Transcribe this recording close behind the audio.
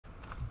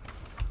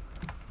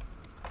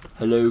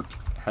Hello,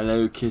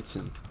 hello,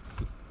 kitten.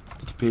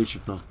 It appears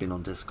you've not been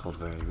on Discord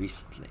very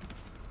recently.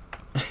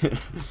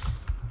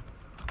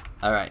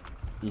 Alright,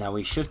 now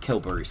we should kill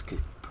Bruce,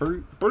 because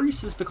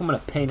Bruce is becoming a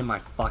pain in my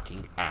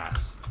fucking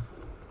ass.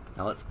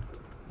 Now let's...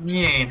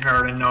 You ain't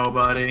hurting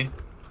nobody.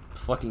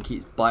 Fucking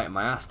keeps biting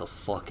my ass, the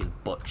fucking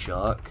butt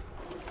shark.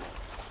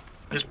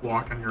 Just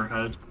walk on your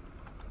head.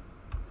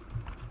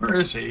 Where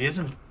is he? He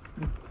isn't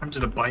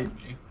tempted to bite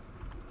me.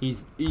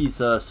 He's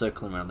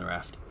circling around the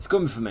raft. He's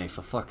coming for me,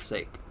 for fuck's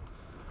sake.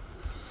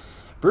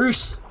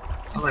 Bruce!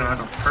 I think I have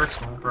a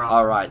personal problem.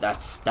 Alright,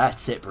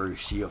 that's it,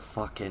 Bruce. You're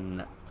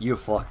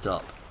fucked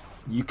up.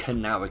 You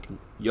can now,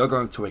 you're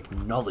going to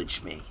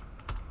acknowledge me.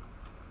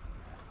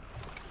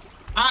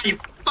 Ah, you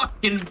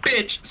fucking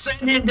bitch!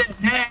 Send him to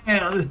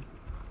hell!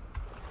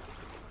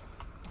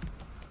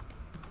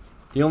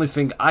 The only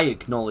thing I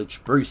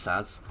acknowledge Bruce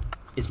as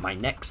is my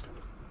next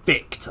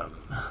victim.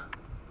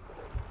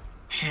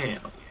 Hell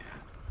yeah.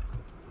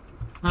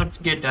 Let's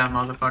get down,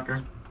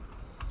 motherfucker.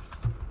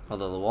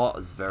 Although the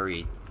water's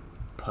very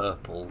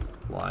purple,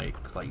 like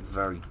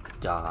very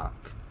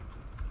dark.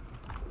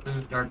 This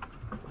is dark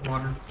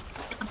water.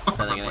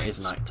 Then again, it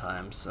is night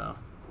time, so.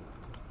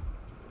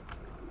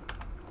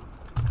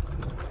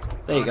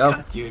 There you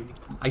go.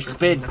 I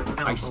spit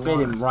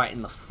him right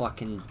in the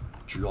fucking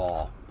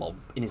jaw. Well,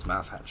 in his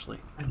mouth, actually.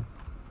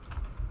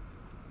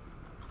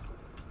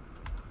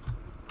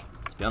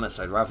 To be honest,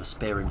 I'd rather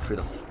spear him through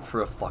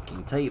a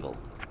fucking table.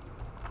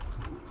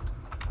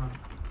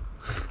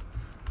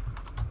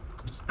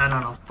 Just head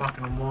on a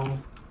fucking wall.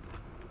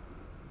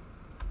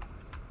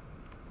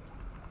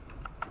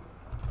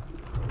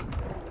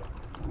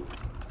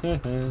 I'm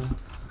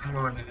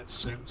going to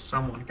assume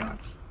someone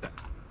got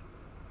stabbed.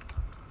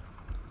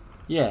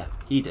 Yeah,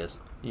 he did.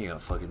 He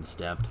got fucking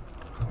stabbed.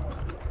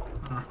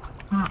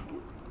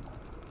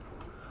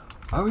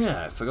 Oh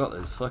yeah, I forgot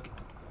there's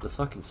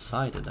fucking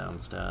cider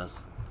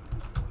downstairs.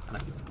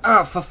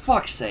 Oh, for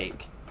fuck's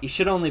sake! He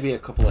should only be a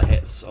couple of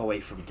hits away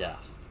from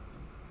death.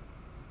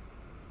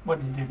 What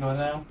did you go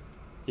now?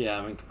 Yeah,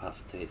 I'm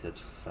incapacitated,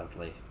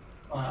 sadly.